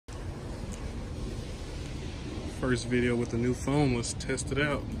First video with the new phone. Let's test it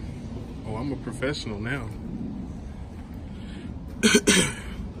out. Oh, I'm a professional now.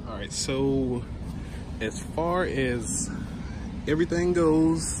 All right, so as far as everything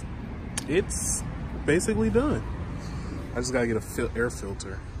goes, it's basically done. I just gotta get a air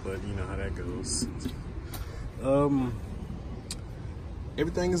filter, but you know how that goes.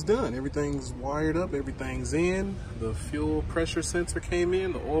 Everything is done. Everything's wired up. Everything's in. The fuel pressure sensor came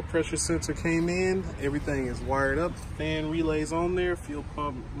in. The oil pressure sensor came in. Everything is wired up. Fan relays on there. Fuel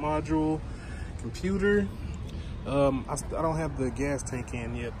pump module, computer. I don't have the gas tank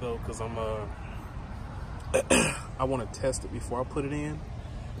in yet though, because I'm I want to test it before I put it in.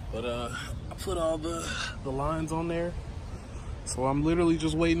 But I put all the lines on there. So I'm literally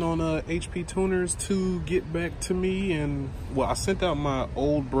just waiting on HP tuners to get back to me. And well, I sent out my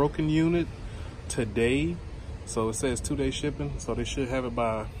old broken unit today, so it says 2-day shipping, so they should have it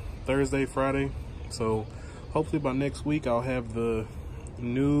by Thursday, Friday. So hopefully by next week I'll have the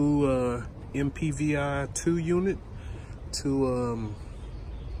new MPVI 2 unit to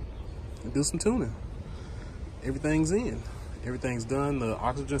do some tuning. Everything's in, everything's done. The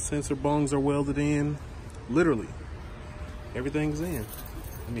oxygen sensor bungs are welded in, literally. Everything's in.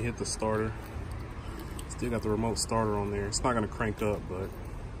 Let me hit the starter. Still got the remote starter on there. It's not gonna crank up, but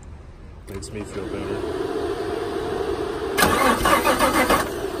makes me feel better.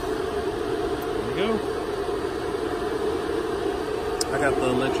 There we go. I got the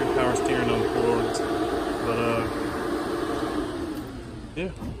electric power steering on the board, but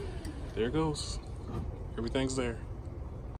yeah, there it goes. Everything's there.